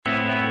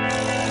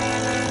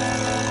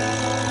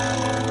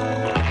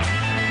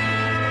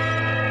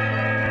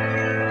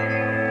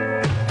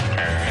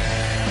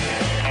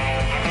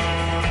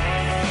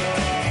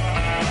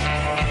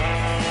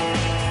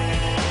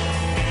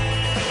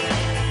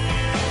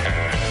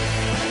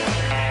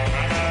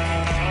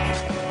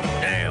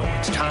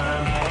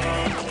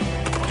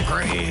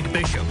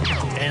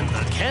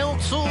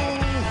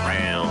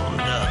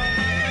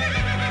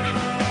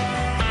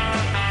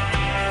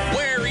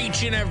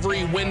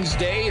every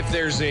Wednesday, if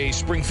there's a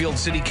Springfield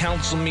City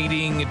Council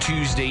meeting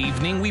Tuesday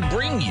evening, we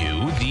bring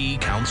you the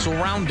Council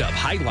Roundup,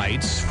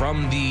 highlights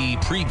from the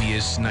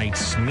previous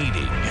night's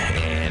meeting.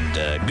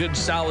 And good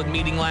solid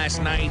meeting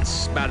last night,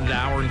 about an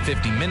hour and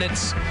 50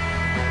 minutes.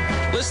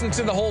 Listened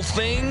to the whole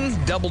thing,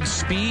 doubled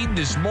speed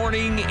this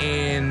morning,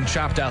 and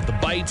chopped out the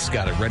bites.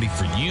 Got it ready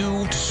for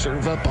you to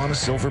serve up on a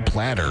silver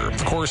platter.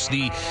 Of course,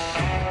 the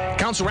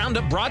Council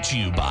Roundup brought to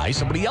you by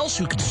somebody else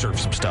who could serve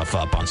some stuff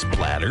up on some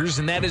platters,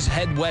 and that is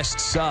Head West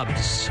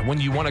Subs. When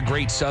you want a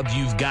great sub,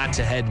 you've got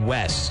to head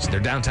west. Their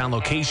downtown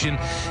location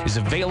is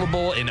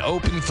available and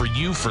open for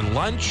you for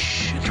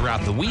lunch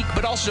throughout the week,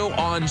 but also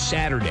on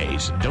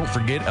Saturdays. Don't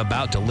forget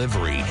about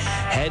delivery.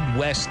 Head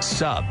West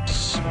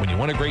Subs. When you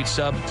want a great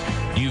sub,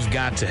 you've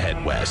got to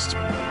head west.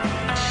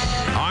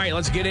 All right,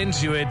 let's get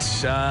into it.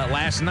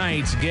 Last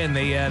night, again,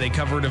 they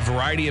covered a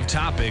variety of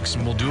topics,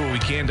 and we'll do what we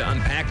can to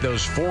unpack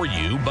those for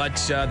you. But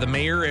the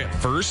mayor at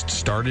first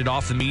started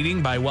off the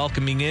meeting by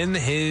welcoming in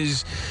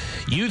his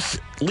Youth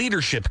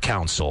Leadership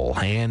Council.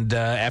 And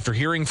after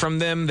hearing from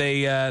them,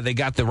 they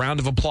got the round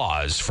of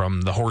applause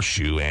from the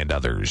Horseshoe and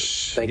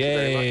others. Thank you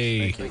very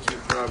much. Thank you.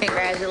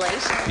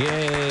 Congratulations.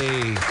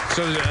 Yay.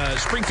 So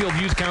Springfield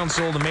Youth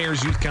Council, the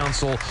Mayor's Youth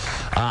Council,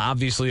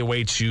 obviously a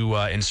way to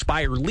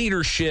inspire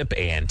leadership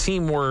and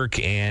teamwork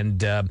and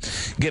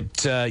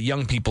get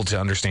young people to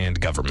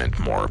understand government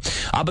more.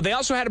 But they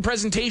also had a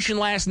presentation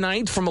last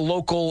night from a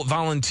local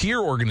volunteer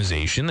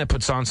organization that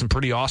puts on some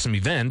pretty awesome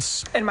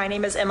events. And my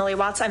name is Emily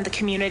Watts. I'm the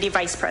Community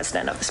Vice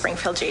President of the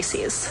Springfield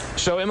JCs.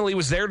 So Emily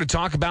was there to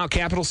talk about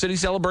Capital City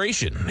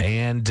Celebration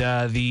and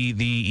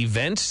the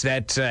events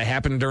that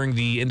happened during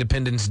the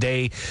Independence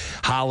Day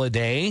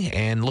holiday,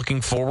 and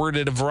looking forward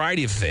at a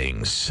variety of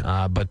things.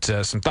 But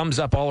some thumbs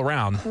up all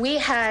around. We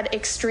had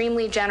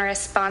extremely generous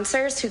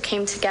sponsors who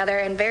came together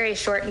in very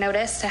short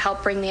notice to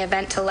help bring the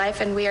event to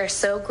life, and we are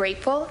so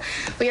grateful.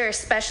 We are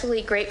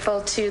especially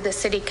grateful to the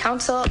City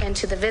Council and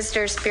to the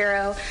Visitors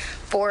Bureau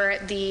for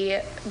the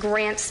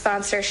grant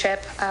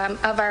sponsorship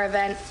of our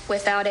event.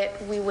 Without it,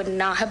 we would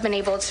not have been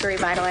able to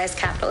revitalize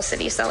Capital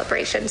City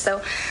Celebration.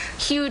 So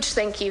huge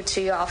thank you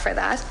to you all for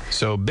that.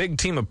 So big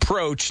team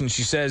approach, and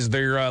she says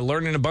they're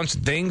learning a bunch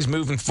of things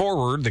moving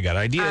forward. They got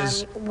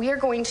ideas. We are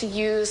going to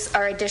use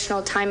our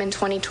additional time in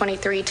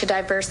 2023 to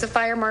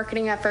diversify our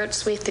marketing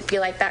efforts. We feel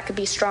like that could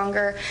be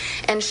stronger,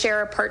 and share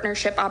our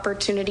partnership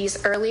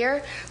opportunities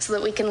earlier so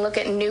that we can look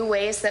at new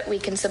ways that we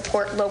can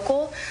support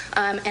local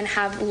and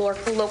have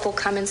local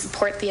come and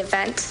support the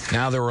event.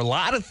 Now, there were a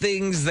lot of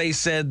things they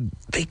said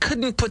they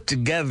couldn't put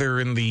together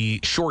in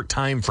the short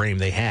time frame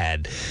they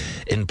had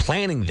in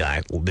planning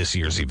this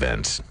year's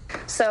event.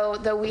 So,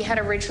 though we had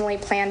originally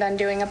planned on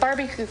doing a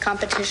barbecue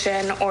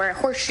competition or a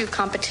horseshoe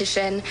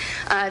competition,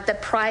 the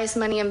prize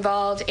money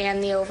involved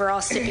and the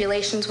overall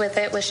stipulations with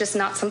it was just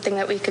not something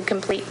that we could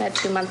complete in a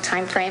 2-month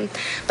time frame.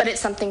 But it's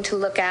something to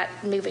look at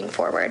moving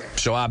forward.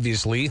 So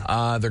obviously,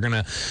 they're going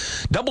to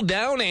double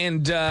down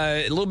and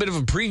a little bit of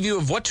a preview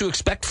of what to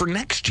expect for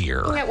next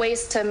year. Looking at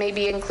ways to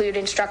maybe include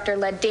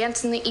instructor-led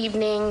dance in the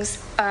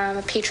evenings,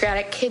 a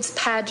patriotic kids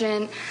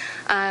pageant,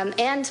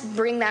 and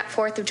bring that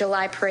 4th of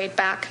July parade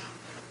back.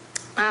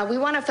 We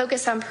want to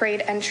focus on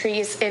parade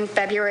entries in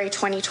February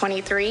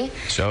 2023.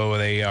 So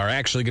they are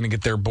actually going to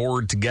get their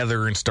board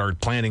together and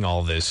start planning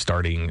all this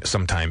starting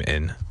sometime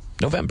in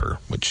November,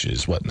 which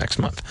is next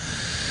month.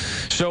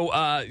 So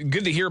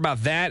good to hear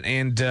about that,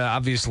 and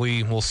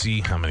obviously we'll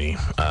see how many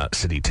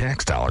city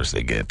tax dollars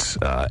they get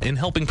in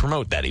helping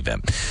promote that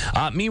event.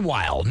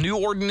 Meanwhile, new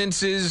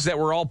ordinances that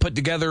were all put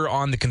together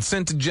on the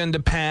consent agenda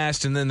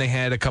passed, and then they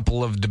had a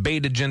couple of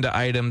debate agenda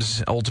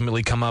items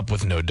ultimately come up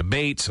with no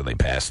debate, so they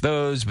passed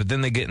those. But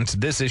then they get into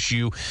this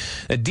issue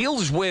that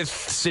deals with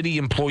city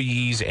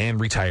employees and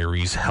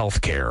retirees'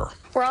 health care.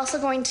 We're also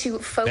going to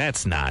focus...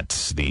 That's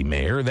not the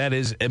mayor. That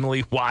is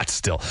Emily Watts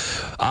still.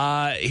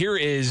 Here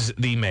is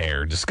the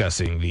mayor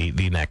discussing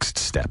the next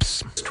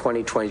steps.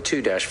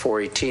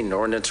 2022-418, an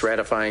ordinance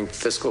ratifying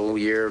fiscal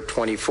year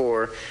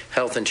 24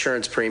 health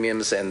insurance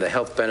premiums and the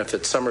health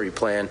benefit summary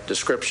plan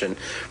description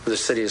for the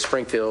city of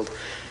Springfield.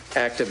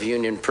 Active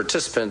union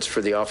participants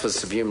for the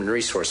Office of Human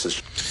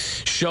Resources.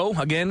 So,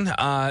 again,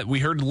 we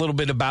heard a little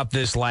bit about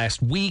this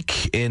last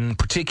week, in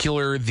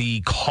particular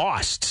the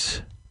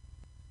costs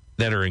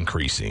that are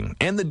increasing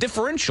and the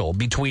differential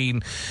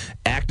between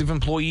active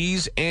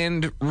employees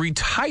and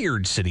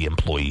retired city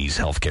employees'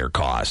 healthcare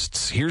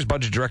costs. Here's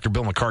Budget Director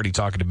Bill McCarty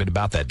talking a bit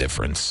about that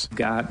difference.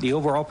 The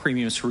overall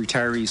premiums for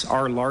retirees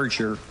are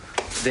larger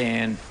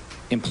than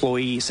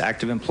employees,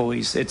 active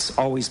employees. It's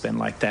always been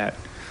like that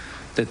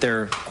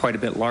they're quite a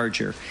bit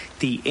larger.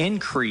 The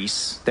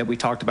increase that we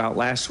talked about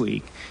last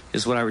week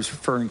is what I was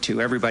referring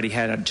to. Everybody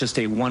had just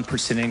a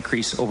 1%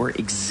 increase over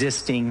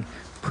existing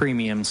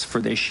premiums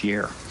for this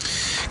year.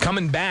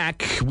 Coming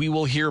back, we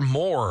will hear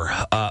more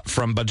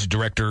from Budget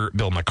Director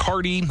Bill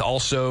McCarty,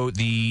 also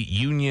the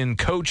union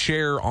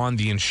co-chair on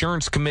the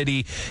insurance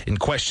committee, and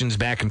questions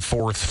back and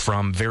forth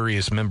from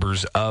various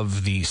members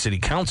of the city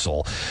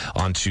council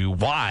onto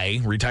why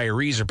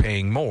retirees are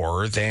paying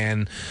more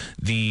than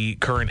the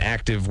current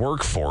active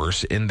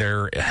workforce in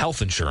their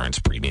health insurance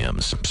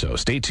premiums. So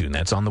stay tuned.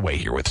 That's on the way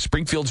here with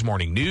Springfield's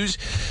Morning News.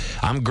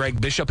 I'm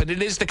Greg Bishop, and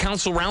it is the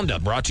Council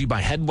Roundup, brought to you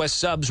by Head West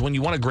Subs. When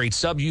you want a great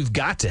sub, you've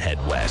got to head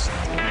west.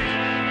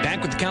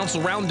 Back with the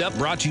Council Roundup,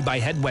 brought to you by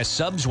Head West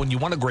Subs. When you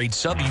want a great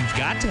sub, you've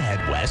got to head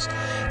west.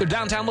 Their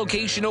downtown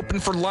location open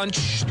for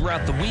lunch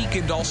throughout the week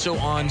and also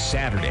on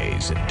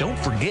Saturdays. And don't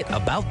forget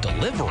about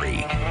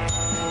delivery.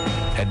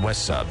 Head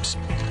West Subs.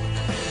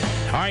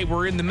 All right,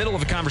 we're in the middle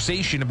of a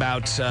conversation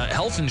about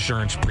health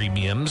insurance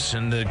premiums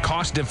and the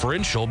cost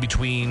differential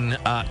between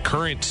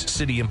current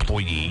city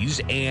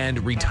employees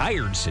and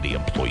retired city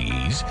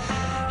employees,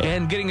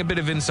 and getting a bit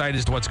of insight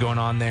as to what's going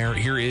on there.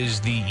 Here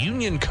is the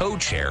union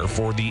co-chair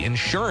for the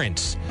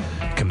insurance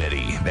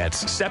committee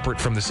that's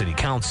separate from the city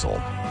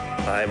council.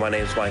 Hi, my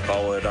name is Mike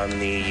Allwood. I'm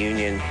the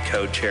union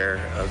co-chair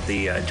of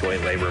the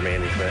Joint Labor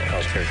Management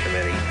Healthcare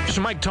Committee.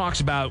 So Mike talks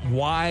about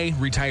why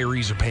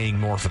retirees are paying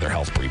more for their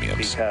health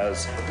premiums.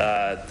 Because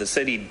the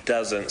city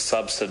doesn't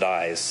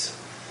subsidize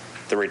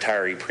the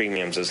retiree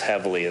premiums as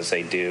heavily as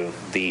they do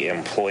the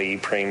employee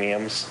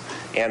premiums,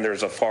 and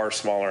there's a far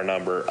smaller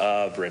number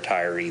of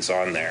retirees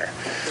on there.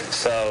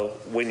 So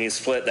when you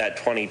split that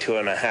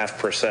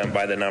 22.5%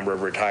 by the number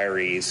of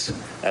retirees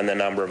and the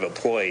number of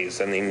employees,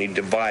 and then you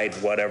divide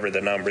whatever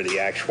the number the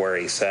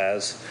actuary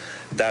says,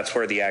 that's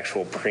where the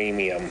actual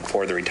premium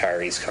for the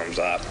retirees comes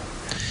up.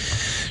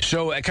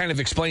 So it kind of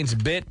explains a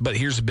bit, but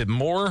here's a bit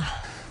more.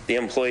 The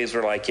employees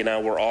were like,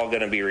 we're all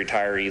going to be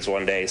retirees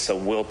one day, so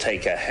we'll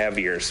take a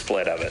heavier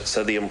split of it.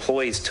 So the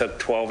employees took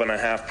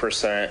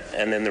 12.5%,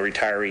 and then the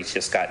retirees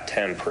just got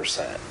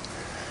 10%.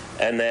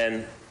 And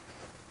then,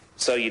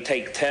 so you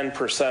take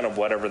 10% of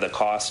whatever the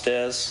cost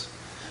is,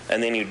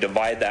 and then you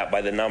divide that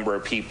by the number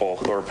of people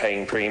who are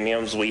paying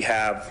premiums. We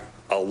have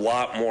a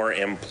lot more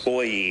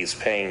employees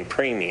paying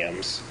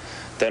premiums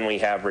than we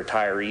have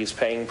retirees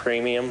paying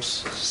premiums.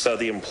 So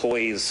the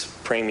employees'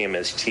 premium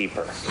is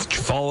cheaper. Did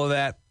you follow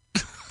that?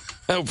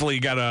 Hopefully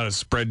you got a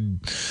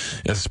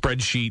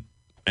spreadsheet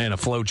and a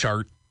flow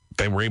chart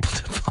they were able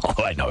to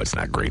follow. I know it's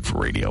not great for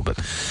radio, but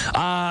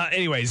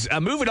anyways,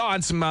 moving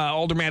on, some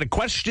aldermanic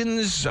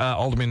questions.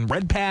 Alderman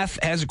Redpath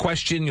has a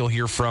question. You'll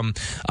hear from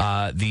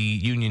the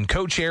union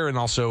co-chair and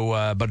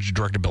also Budget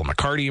Director Bill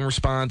McCarty in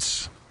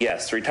response.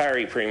 Yes,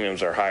 retiree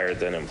premiums are higher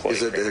than employee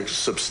premiums. Is it a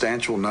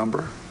substantial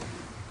number?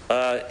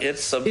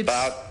 It's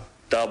about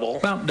double.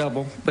 About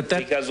double, but that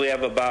because we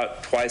have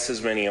about twice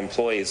as many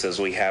employees as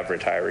we have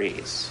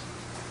retirees.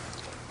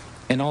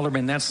 And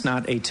Alderman, that's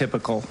not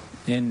atypical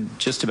in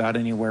just about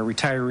anywhere.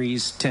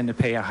 Retirees tend to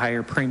pay a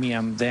higher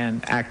premium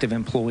than active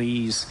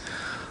employees.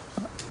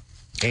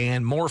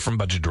 And more from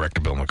Budget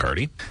Director Bill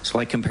McCarty. So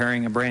like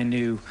comparing a brand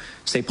new,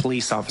 say,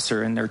 police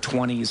officer in their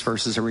 20s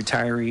versus a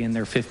retiree in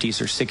their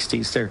 50s or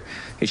 60s,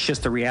 it's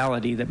just the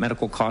reality that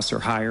medical costs are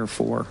higher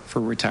for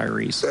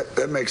retirees.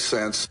 That makes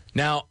sense.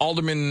 Now,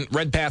 Alderman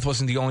Redpath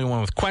wasn't the only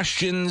one with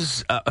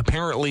questions.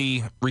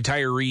 Apparently,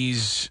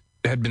 retirees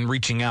had been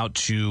reaching out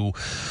to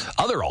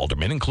other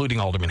aldermen, including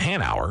Alderman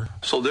Hanauer.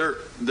 So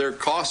their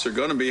costs are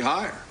going to be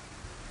higher.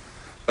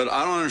 But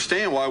I don't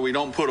understand why we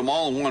don't put them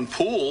all in one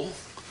pool.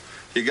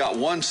 You got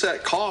one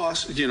set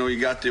cost, you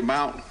got the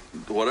amount,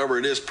 whatever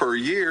it is per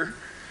year,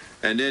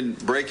 and then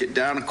break it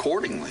down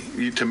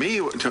accordingly. To me,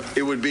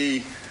 it would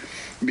be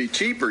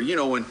cheaper.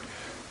 When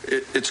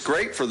it's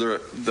great for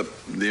the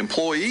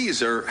employees,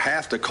 they're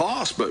half the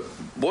cost, but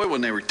boy,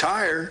 when they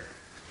retire,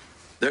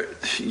 that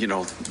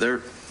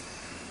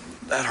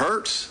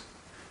hurts.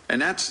 And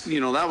that's,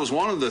 that was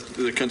one of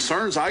the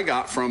concerns I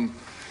got from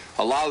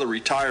a lot of the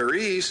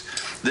retirees.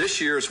 This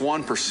year it's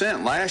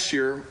 1%. Last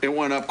year it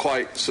went up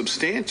quite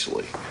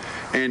substantially.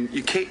 And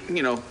you can't,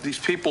 these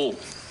people,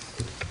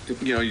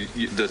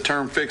 the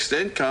term fixed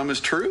income is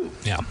true.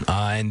 Yeah,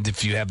 and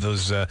if you have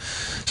those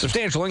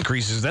substantial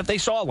increases that they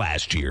saw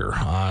last year,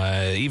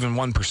 even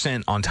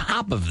 1% on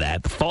top of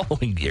that the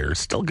following year is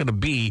still going to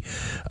be,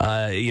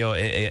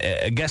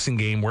 a guessing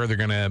game where they're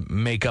going to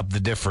make up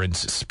the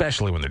difference,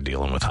 especially when they're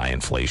dealing with high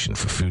inflation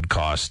for food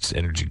costs,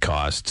 energy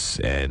costs,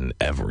 and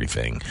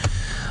everything.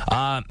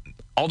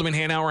 Alderman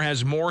Hanauer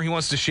has more he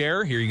wants to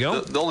share. Here you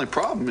go. The only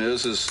problem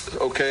is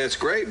okay, it's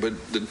great, but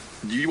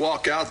you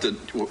walk out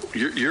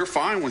you're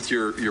fine with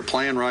your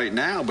plan right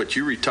now, but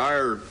you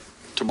retire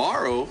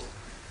tomorrow,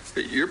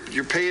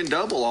 you're paying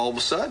double all of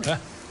a sudden.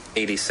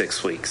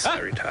 86 weeks I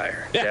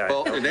retire. Yeah.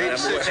 Well, in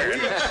 86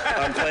 weeks,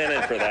 I'm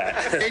planning for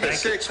that.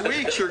 86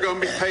 weeks, you're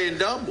going to be paying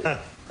double.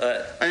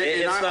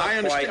 It's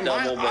not quite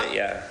double, but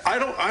yeah. I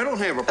don't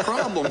have a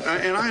problem,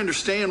 and I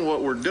understand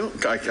what we're doing.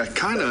 I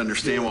kind of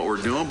understand what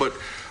we're doing, but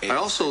I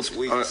also,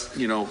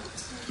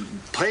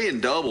 paying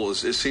double it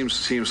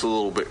seems a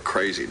little bit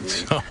crazy to me.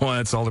 Oh, well,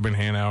 that's Alderman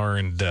Hanauer,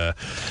 and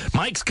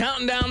Mike's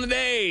counting down the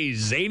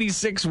days.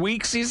 86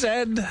 weeks, he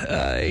said.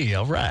 Hey,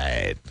 all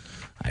right.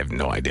 I have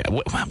no idea.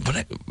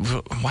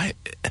 Why?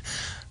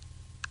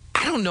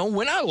 I don't know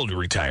when I will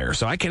retire,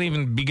 so I can't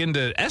even begin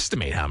to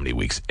estimate how many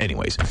weeks.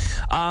 Anyways,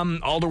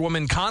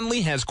 Alderwoman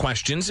Conley has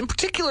questions, in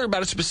particular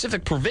about a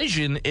specific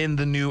provision in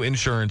the new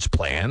insurance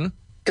plan.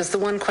 Because the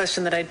one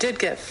question that I did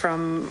get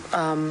from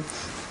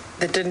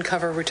that didn't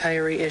cover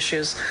retiree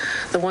issues,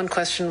 the one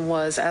question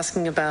was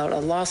asking about a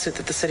lawsuit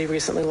that the city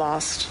recently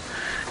lost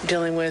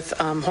dealing with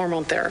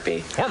hormone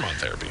therapy. Hormone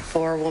therapy.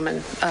 For a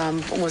woman.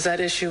 Was that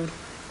issue?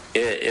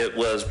 It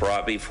was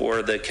brought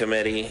before the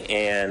committee,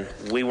 and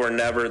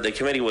the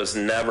committee was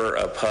never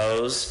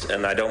opposed,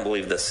 and I don't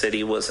believe the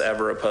city was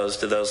ever opposed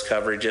to those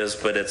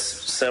coverages, but it's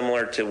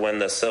similar to when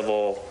the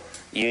civil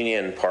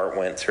union part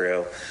went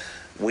through.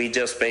 We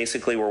just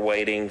basically were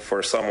waiting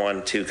for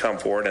someone to come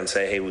forward and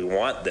say, hey, we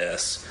want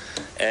this,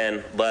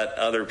 and let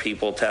other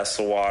people test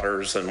the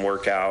waters and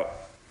work out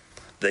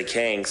the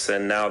kinks.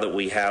 And now that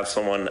we have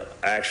someone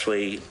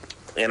actually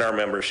in our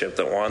membership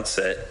that wants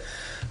it,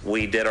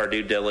 we did our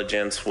due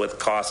diligence with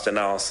cost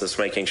analysis,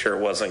 making sure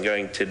it wasn't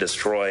going to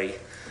destroy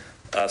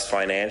us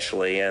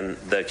financially, and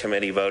the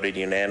committee voted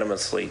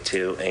unanimously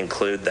to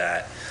include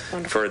that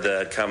for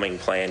the coming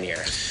plan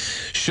year.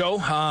 So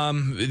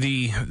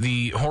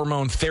the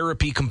hormone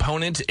therapy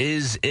component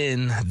is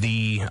in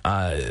the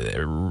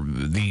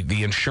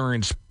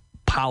insurance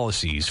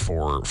policies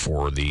for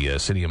the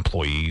city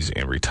employees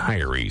and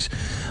retirees.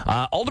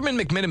 Alderman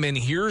McMiniman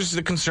hears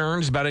the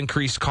concerns about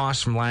increased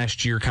costs from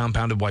last year,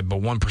 compounded by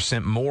about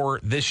 1%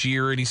 more this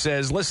year, and he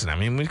says, listen, I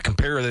mean, we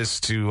compare this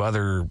to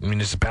other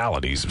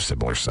municipalities of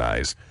similar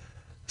size.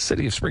 The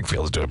city of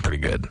Springfield is doing pretty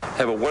good.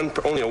 Have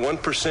only a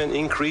 1%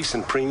 increase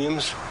in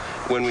premiums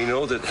when we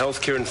know that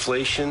healthcare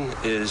inflation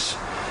is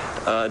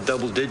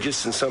double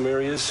digits in some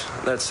areas.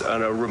 That's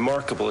a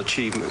remarkable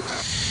achievement.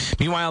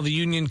 Meanwhile, the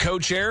union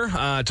co-chair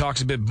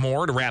talks a bit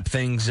more to wrap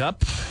things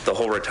up. The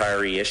whole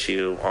retiree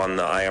issue on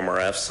the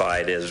IMRF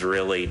side is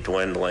really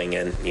dwindling,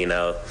 and,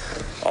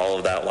 all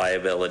of that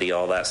liability,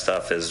 all that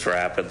stuff is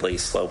rapidly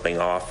sloping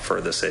off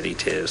for the city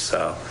too.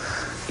 So,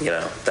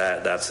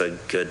 that's a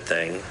good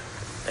thing.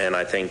 And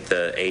I think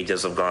the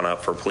ages have gone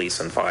up for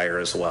police and fire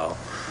as well.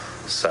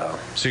 So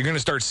you're going to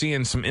start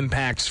seeing some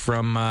impacts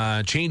from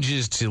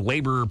changes to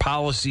labor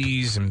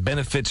policies and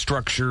benefit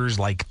structures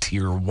like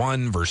Tier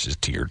 1 versus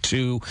Tier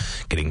 2,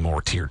 getting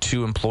more Tier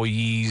 2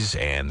 employees,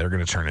 and they're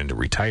going to turn into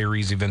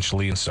retirees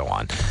eventually, and so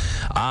on.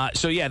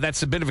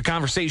 That's a bit of a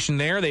conversation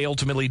there. They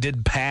ultimately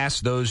did pass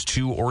those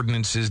two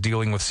ordinances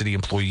dealing with city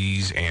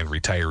employees and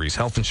retirees'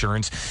 health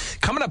insurance.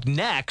 Coming up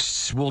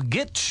next, we'll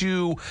get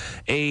to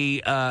a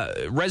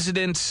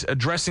resident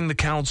addressing the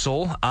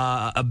council,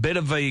 a bit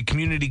of a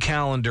community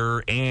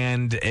calendar,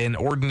 and an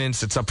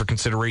ordinance that's up for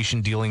consideration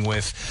dealing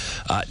with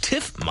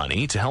TIF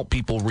money to help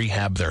people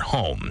rehab their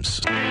homes.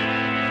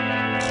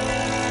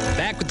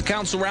 Back with the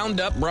Council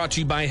Roundup, brought to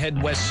you by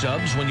Head West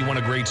Subs. When you want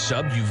a great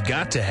sub, you've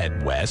got to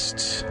head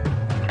west.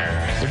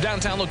 Their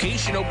downtown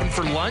location open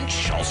for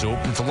lunch, also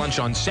open for lunch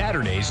on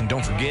Saturdays, and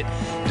don't forget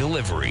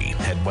delivery,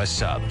 Head West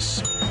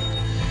Subs.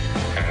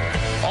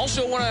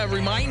 Also want to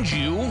remind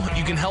you,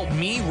 you can help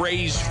me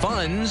raise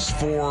funds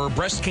for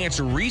breast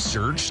cancer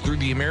research through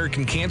the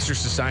American Cancer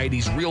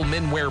Society's Real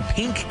Men Wear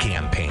Pink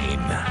campaign.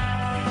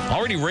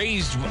 Already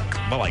raised,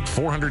 like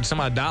 $400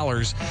 some odd,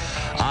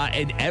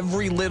 and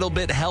every little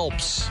bit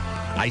helps.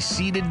 I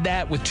seeded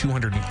that with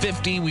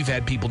 $250. We've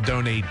had people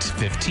donate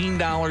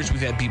 $15.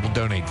 We've had people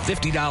donate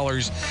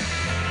 $50.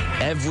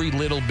 Every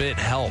little bit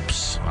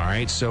helps. All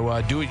right,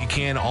 so do what you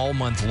can all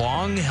month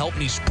long. Help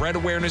me spread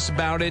awareness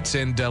about it,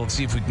 and let's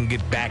see if we can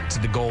get back to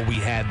the goal we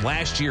had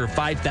last year of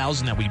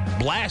 $5,000 that we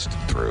blasted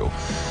through.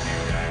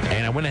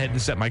 And I went ahead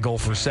and set my goal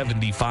for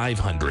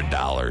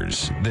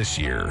 $7,500 this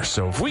year.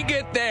 So if we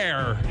get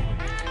there,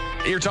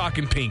 you're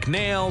talking pink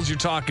nails, you're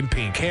talking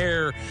pink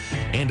hair,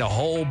 and a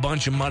whole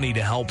bunch of money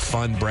to help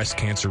fund breast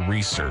cancer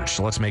research.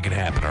 So let's make it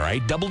happen, all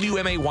right?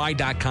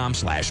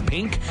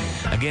 WMAY.com/pink.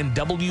 Again,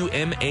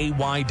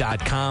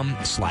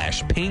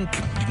 WMAY.com/pink.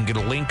 You can get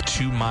a link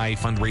to my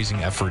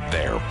fundraising effort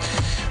there.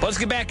 Let's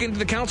get back into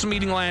the council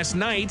meeting last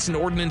night. An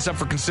ordinance up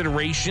for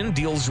consideration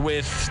deals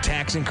with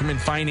tax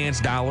increment finance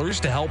dollars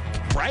to help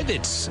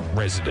private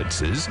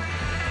residences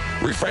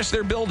refresh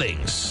their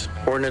buildings.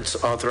 Ordinance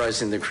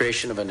authorizing the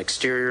creation of an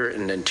exterior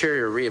and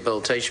interior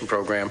rehabilitation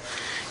program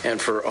and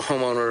for a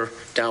homeowner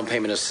down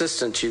payment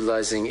assistance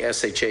utilizing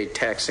SHA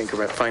tax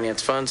increment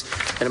finance funds,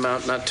 an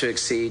amount not to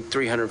exceed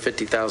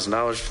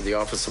 $350,000 for the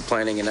Office of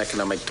Planning and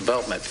Economic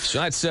Development. So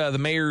that's the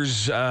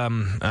mayor's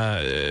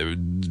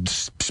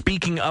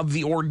speaking of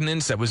the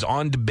ordinance that was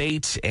on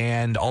debate,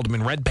 and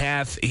Alderman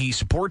Redpath, he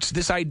supports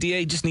this idea.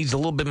 He just needs a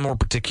little bit more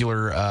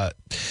particular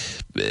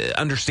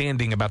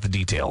understanding about the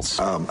details.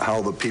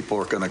 How the people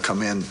are going to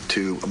come in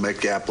to make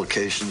the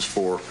applications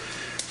for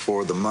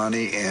the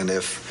money, and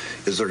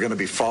is there going to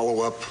be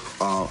follow-up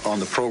on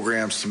the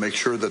programs to make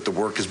sure that the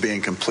work is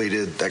being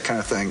completed, that kind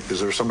of thing.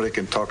 Is there somebody that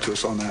can talk to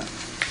us on that?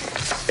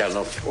 I don't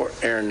know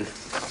if Aaron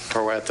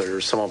Horwath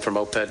or someone from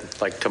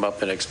OPED like to come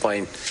up and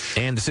explain.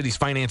 And the city's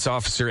finance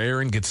officer,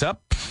 Aaron, gets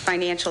up.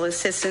 Financial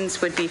assistance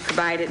would be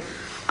provided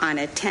on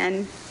a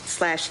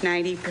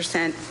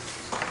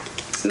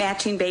 10/90%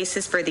 matching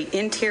basis for the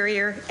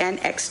interior and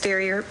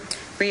exterior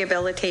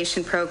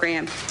rehabilitation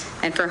program,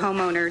 and for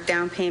homeowner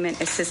down payment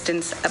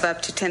assistance of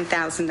up to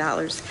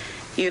 $10,000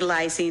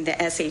 utilizing the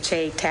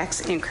SHA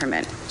tax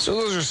increment. So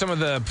those are some of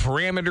the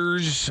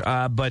parameters,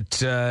 but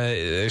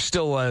there's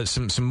still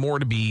some more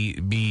to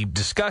be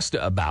discussed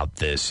about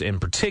this.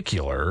 In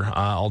particular,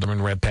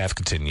 Alderman Redpath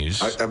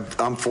continues.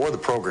 I'm for the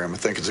program. I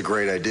think it's a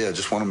great idea. I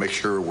just want to make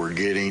sure we're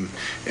getting,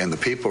 and the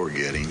people are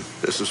getting.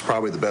 This is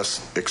probably the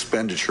best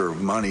expenditure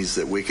of monies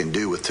that we can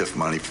do with TIF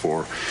money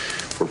for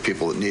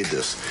people that need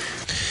this.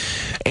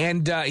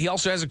 And he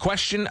also has a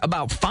question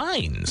about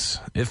fines.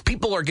 If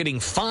people are getting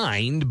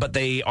fined, but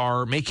they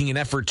are making an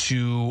effort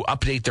to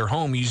update their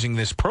home using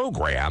this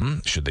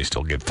program, should they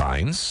still get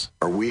fines?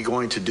 Are we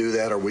going to do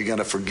that? Are we going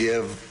to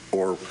forgive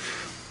or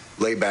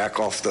lay back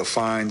off the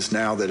fines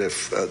now that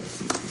if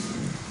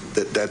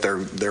that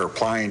they're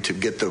applying to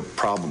get the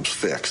problems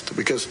fixed?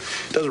 Because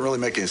it doesn't really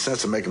make any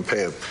sense to make them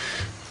pay a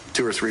 $200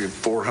 or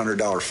 $300 or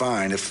 $400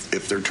 fine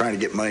if they're trying to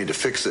get money to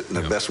fix it, and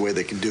the best way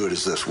they can do it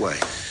is this way.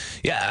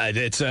 Yeah,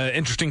 it's an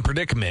interesting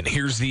predicament.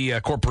 Here's the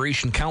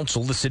Corporation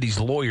Counsel, the city's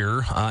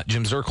lawyer,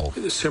 Jim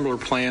Zirkle. Similar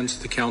plans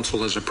the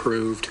council has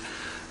approved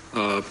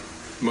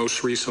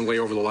most recently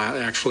over the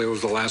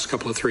last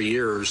couple of 3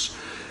 years,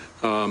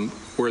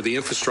 where the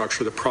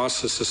infrastructure, the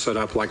process is set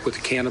up like with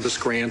the cannabis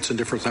grants and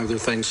different other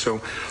things.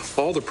 So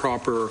all the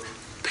proper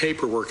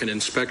paperwork and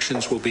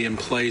inspections will be in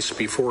place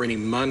before any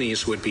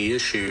monies would be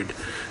issued,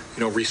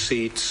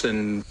 receipts.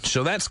 And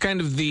so that's kind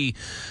of the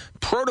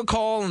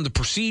protocol and the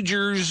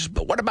procedures,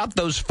 but what about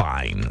those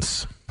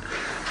fines?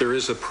 There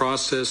is a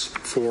process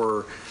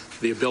for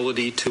the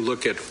ability to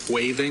look at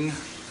waiving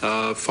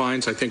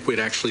fines. I think we'd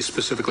actually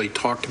specifically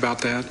talked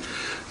about that.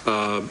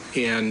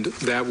 And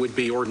that would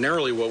be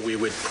ordinarily what we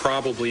would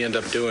probably end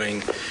up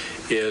doing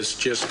is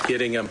just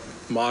getting a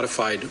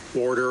modified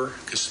order,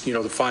 because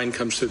the fine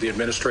comes through the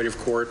administrative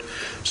court.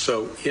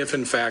 So if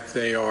in fact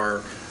they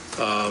are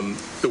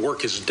the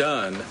work is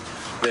done,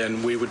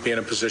 then we would be in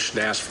a position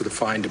to ask for the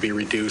fine to be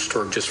reduced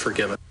or just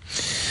forgiven.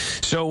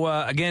 So,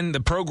 again, the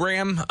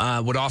program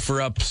would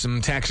offer up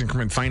some tax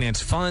increment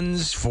finance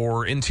funds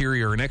for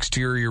interior and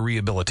exterior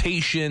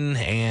rehabilitation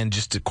and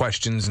just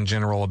questions in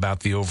general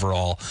about the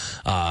overall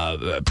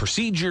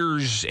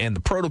procedures and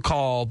the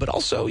protocol, but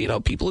also,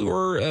 people who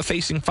are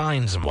facing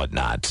fines and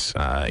whatnot.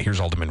 Here's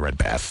Alderman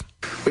Redpath.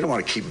 We don't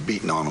want to keep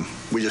beating on them.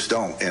 We just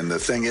don't. And the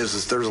thing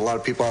is there's a lot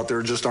of people out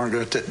there who just aren't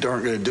going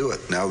to do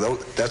it. Now,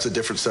 that's a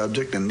different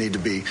subject and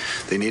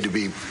they need to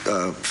be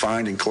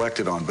fined and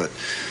collected on. But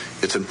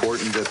it's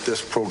important that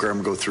this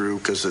program go through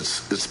because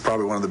it's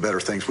probably one of the better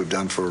things we've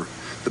done for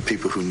the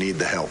people who need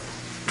the help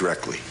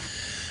directly.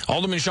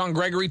 Alderman Sean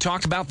Gregory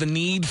talked about the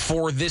need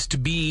for this to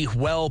be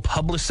well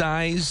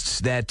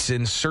publicized, that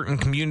in certain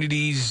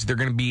communities they're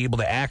going to be able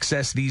to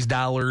access these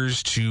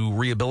dollars to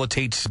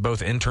rehabilitate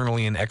both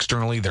internally and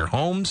externally their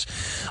homes.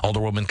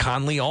 Alderwoman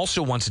Conley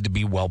also wants it to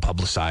be well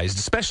publicized,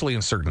 especially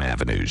in certain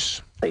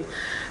avenues.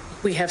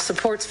 We have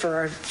supports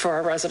for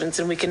our residents,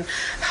 and we can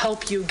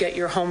help you get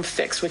your home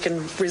fixed. We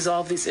can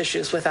resolve these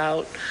issues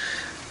without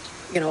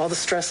all the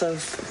stress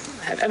of,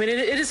 it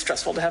is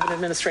stressful to have an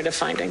administrative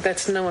finding.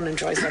 No one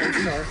enjoys that, I'm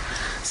sure.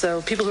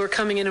 So people who are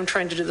coming in and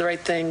trying to do the right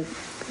thing,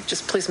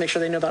 just please make sure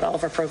they know about all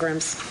of our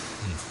programs.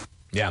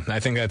 Yeah, I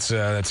think that's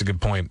a good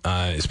point,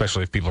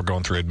 especially if people are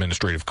going through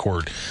administrative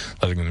court,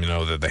 letting them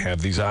know that they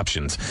have these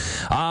options.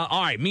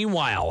 All right,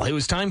 meanwhile, it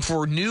was time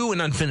for new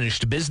and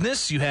unfinished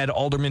business. You had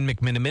Alderman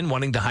McMiniman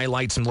wanting to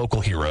highlight some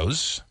local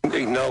heroes.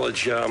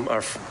 Acknowledge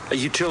our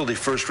utility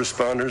first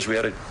responders. We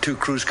had 2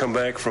 crews come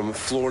back from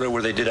Florida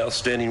where they did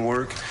outstanding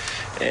work.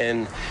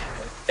 And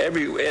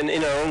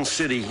in our own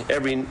city,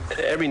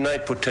 every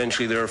night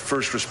potentially there are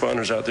first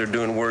responders out there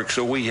doing work.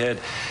 So we had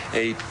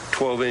a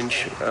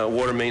 12-inch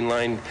water main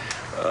line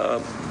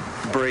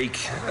break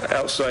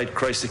outside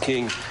Christ the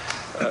King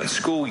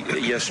school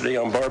yesterday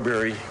on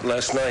Barberry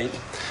last night,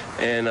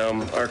 and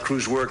our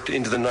crews worked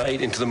into the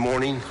night, into the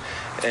morning,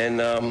 and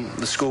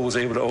the school was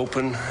able to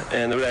open,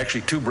 and there were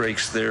actually 2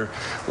 breaks there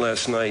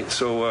last night.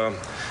 So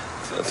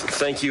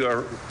thank you,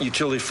 our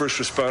utility first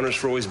responders,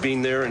 for always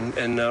being there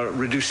and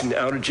reducing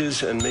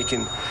outages and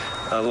making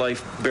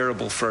life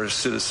bearable for our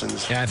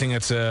citizens. Yeah, I think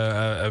that's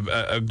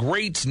a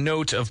great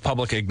note of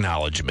public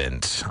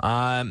acknowledgement.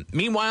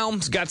 Meanwhile,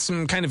 it's got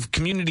some kind of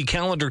community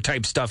calendar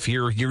type stuff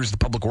here. Here's the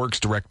Public Works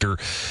Director,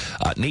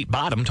 Nate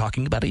Bottom,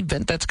 talking about an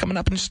event that's coming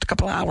up in just a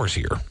couple of hours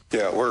here.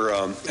 Yeah, we're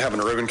having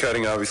a ribbon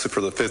cutting, obviously,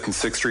 for the 5th and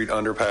 6th Street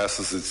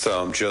underpasses. It's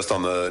just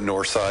on the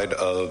north side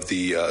of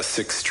the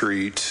 6th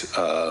Street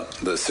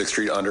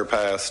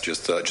underpass,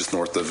 just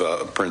north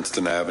of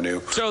Princeton Avenue.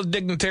 So the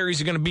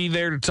dignitaries are going to be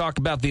there to talk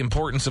about the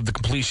importance of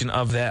the completion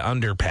of that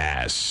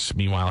underpass.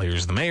 Meanwhile,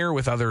 here's the mayor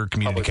with other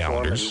community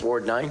calendars.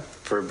 Ward 9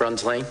 for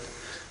Bruns Lane,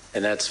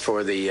 and that's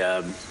for the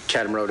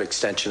Chatham Road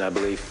extension, I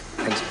believe.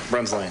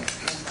 Bruns Lane.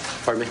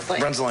 Pardon me?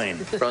 Bruns Lane.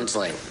 Bruns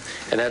Lane.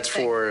 And that's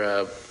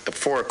for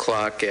 4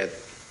 o'clock at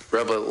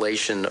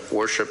Revelation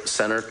Worship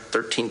Center,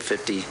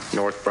 1350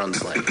 North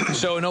Bruns Lane.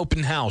 So an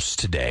open house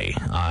today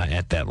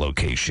at that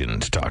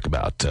location to talk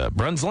about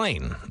Bruns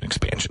Lane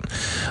expansion.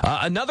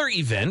 Another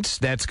event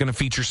that's going to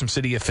feature some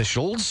city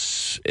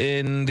officials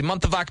in the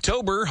month of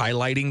October,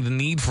 highlighting the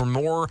need for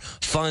more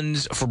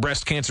funds for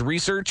breast cancer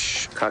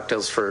research.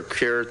 Cocktails for a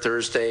Cure,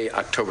 Thursday,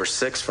 October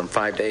 6th from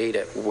 5 to 8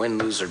 at Win,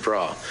 Lose, or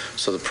Draw.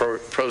 So the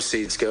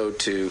proceeds go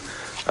to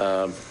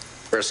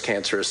breast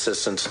cancer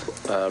assistance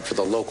for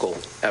the local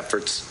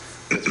efforts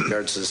with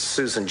regards to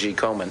Susan G.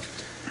 Komen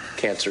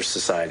Cancer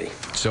Society.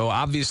 So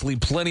obviously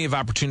plenty of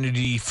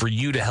opportunity for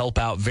you to help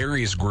out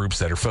various groups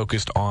that are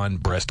focused on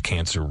breast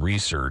cancer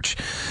research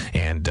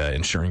and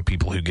ensuring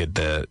people who get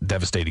the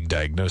devastating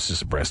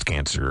diagnosis of breast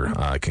cancer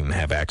can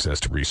have access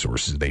to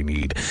resources they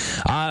need.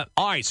 All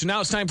right, so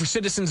now it's time for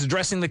citizens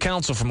addressing the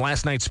council from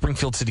last night's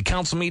Springfield City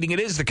Council meeting. It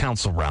is the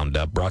Council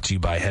Roundup, brought to you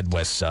by Head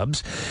West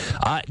Subs.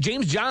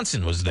 James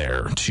Johnson was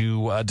there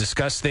to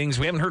discuss things.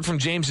 We haven't heard from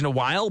James in a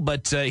while,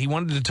 but he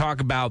wanted to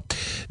talk about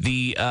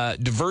the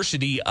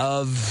diversity of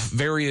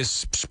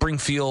various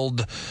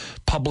Springfield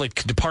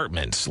public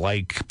departments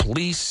like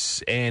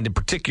police, and in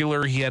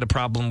particular, he had a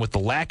problem with the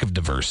lack of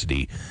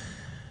diversity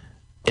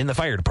in the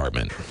fire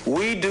department.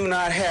 We do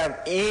not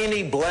have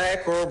any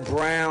black or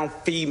brown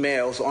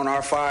females on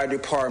our fire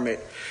department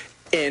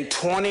in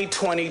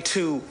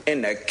 2022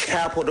 in the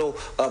capital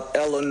of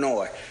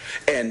Illinois.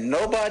 And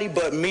nobody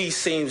but me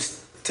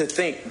seems to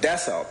think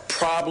that's a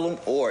problem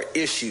or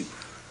issue.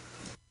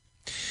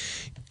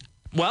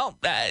 Well,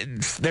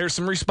 there's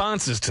some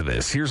responses to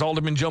this. Here's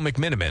Alderman Joe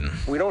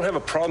McMiniman. We don't have a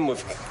problem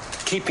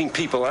with keeping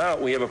people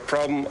out. We have a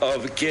problem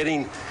of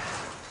getting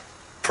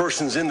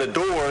persons in the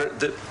door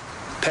that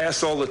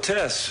pass all the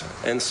tests.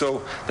 And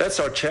so that's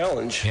our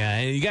challenge.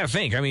 Yeah, you got to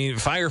think. I mean,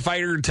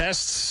 firefighter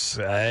tests,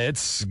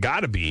 it's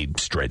got to be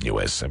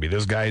strenuous. I mean,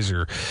 those guys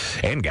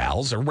and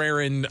gals are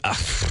wearing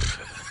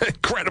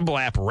incredible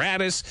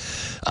apparatus.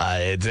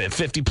 It's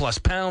 50 plus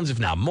pounds, if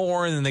not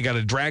more, and then they got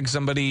to drag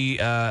somebody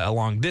a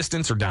long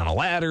distance or down a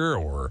ladder.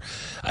 Or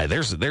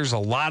there's a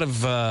lot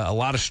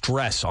of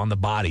stress on the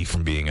body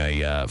from being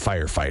a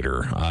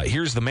firefighter.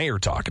 Here's the mayor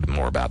talking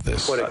more about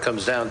this. What it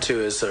comes down to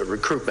is a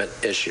recruitment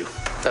issue.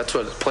 That's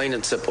what, plain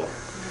and simple.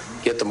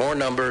 Get the more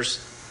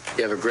numbers,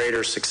 you have a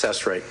greater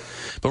success rate.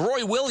 But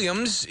Roy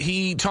Williams,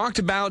 he talked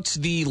about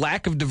the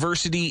lack of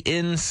diversity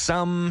in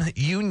some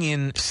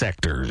union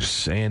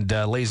sectors and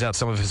lays out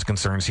some of his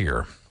concerns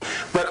here.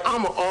 But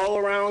I'm an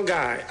all-around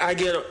guy. I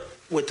get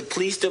with the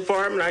police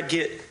department, I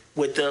get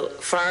with the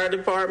fire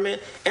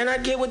department, and I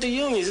get with the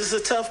unions. It's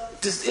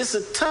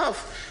a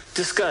tough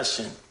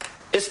discussion,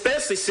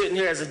 especially sitting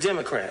here as a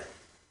Democrat,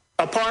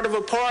 a part of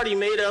a party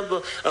made up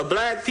of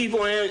black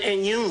people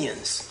and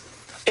unions.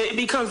 It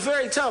becomes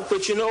very tough,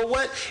 but you know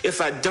what?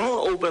 If I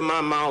don't open my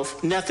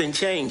mouth, nothing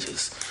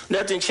changes.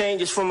 Nothing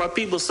changes for my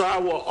people, so I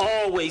will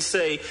always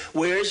say,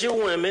 where's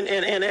your women?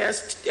 And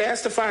ask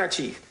the fire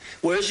chief,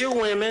 where's your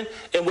women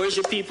and where's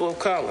your people of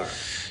color?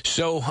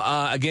 So,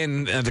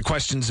 again, the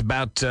questions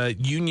about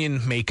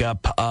union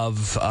makeup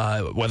of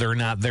whether or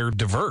not they're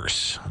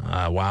diverse,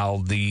 while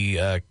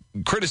the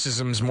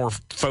criticisms more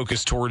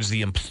focused towards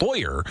the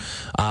employer.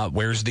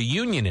 Where's the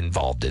union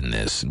involved in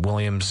this?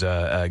 Williams,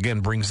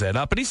 again, brings that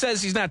up, but he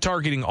says he's not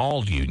targeting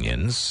all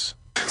unions.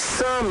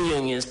 Some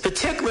unions,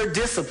 particular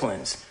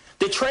disciplines,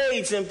 the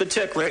trades in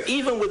particular,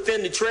 even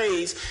within the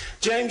trades,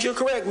 James, you're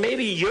correct,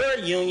 maybe your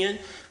union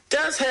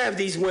does have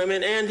these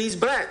women and these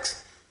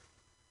blacks.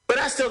 But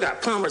I still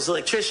got plumbers,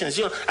 electricians.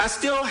 I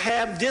still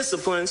have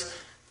disciplines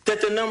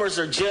that the numbers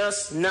are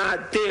just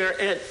not there.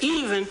 And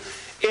even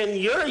in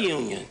your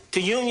union, to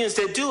unions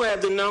that do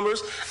have the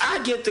numbers,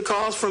 I get the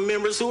calls from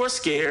members who are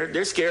scared.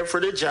 They're scared for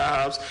their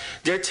jobs.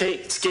 They're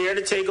scared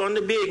to take on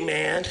the big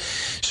man.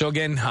 So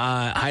again,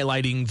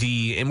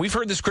 highlighting and we've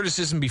heard this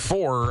criticism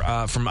before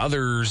from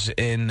others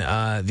in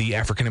the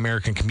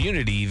African-American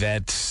community,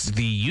 that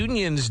the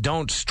unions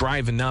don't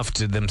strive enough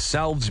to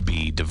themselves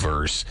be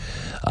diverse.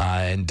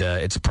 And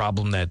it's a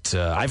problem that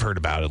I've heard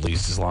about, at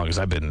least as long as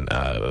I've been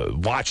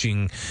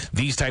watching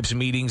these types of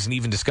meetings and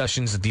even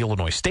discussions at the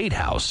Illinois State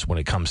House when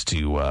it comes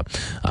to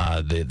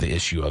the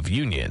issue of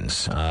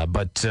unions.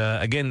 But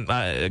again,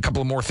 a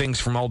couple of more things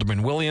from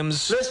Alderman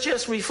Williams. Let's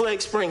just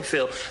reflect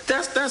Springfield.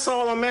 That's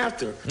all I'm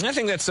after. I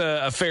think that's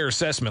a fair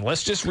assessment.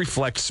 Let's just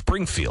reflect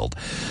Springfield,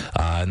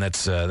 and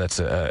that's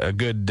a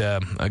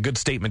good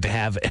statement to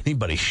have.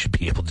 Anybody should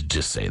be able to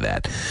just say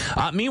that.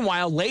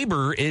 Meanwhile,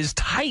 labor is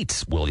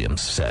tight,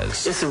 Williams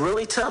says. It's a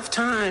really tough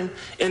time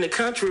in the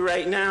country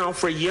right now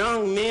for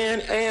young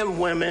men and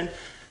women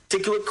to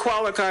get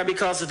qualified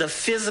because of the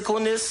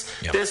physicalness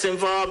that's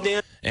involved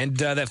in. And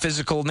that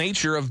physical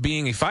nature of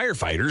being a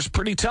firefighter is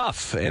pretty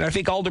tough. And I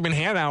think Alderman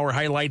Hanauer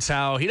highlights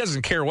how he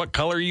doesn't care what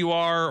color you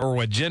are or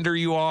what gender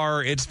you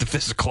are. It's the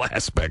physical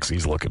aspects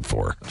he's looking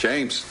for.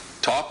 James,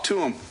 talk to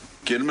him.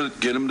 Get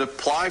him to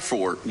apply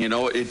for it. You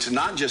know, it's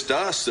not just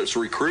us that's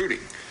recruiting.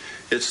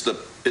 It's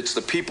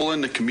the people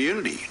in the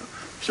community.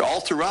 It's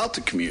all throughout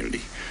the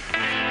community.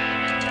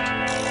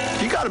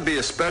 You got to be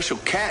a special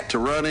cat to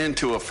run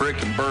into a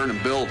freaking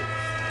burning building.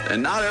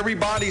 And not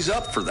everybody's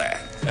up for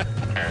that.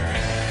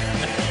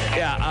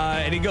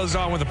 And he goes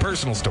on with a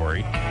personal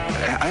story.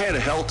 I had a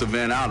health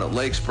event out at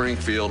Lake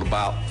Springfield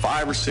about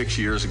 5 or 6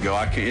 years ago.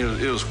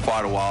 It was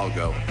quite a while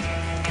ago.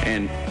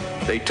 And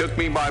they took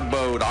me by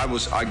boat.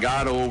 I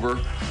got over.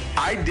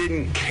 I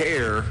didn't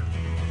care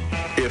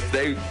if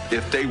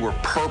they were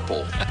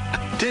purple.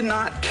 Did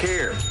not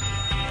care.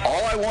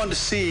 All I wanted to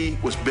see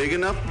was big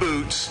enough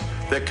boots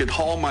that could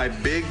haul my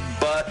big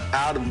butt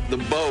out of the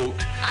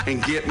boat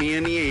and get me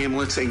in the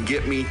ambulance and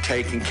get me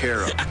taken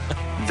care of.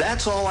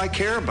 That's all I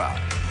care about.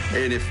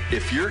 And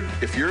if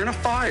you're in a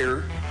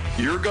fire,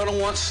 you're going to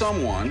want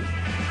someone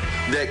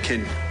that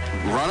can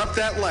run up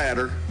that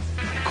ladder,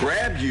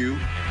 grab you,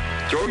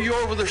 throw you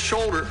over the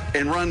shoulder,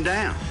 and run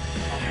down.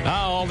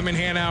 Alderman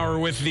Hanauer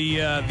with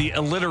the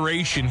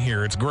alliteration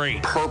here. It's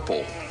great.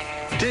 Purple.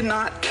 Did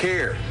not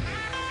care.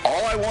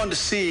 All I wanted to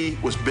see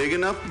was big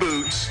enough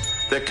boots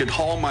that could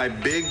haul my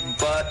big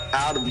butt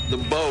out of the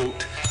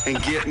boat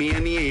and get me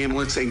in the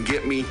ambulance and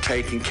get me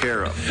taken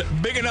care of.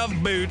 Big enough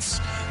boots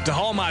to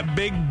haul my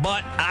big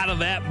butt out of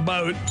that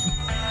boat.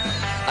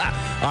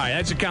 All right,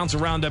 that's your Council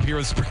Roundup here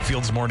with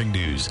Springfield's Morning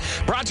News.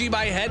 Brought to you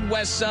by Head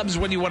West Subs.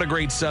 When you want a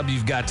great sub,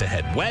 you've got to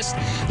head west.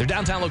 Their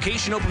downtown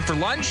location open for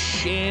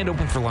lunch and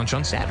open for lunch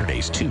on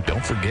Saturdays, too.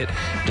 Don't forget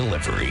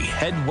delivery.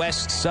 Head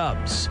West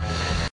Subs.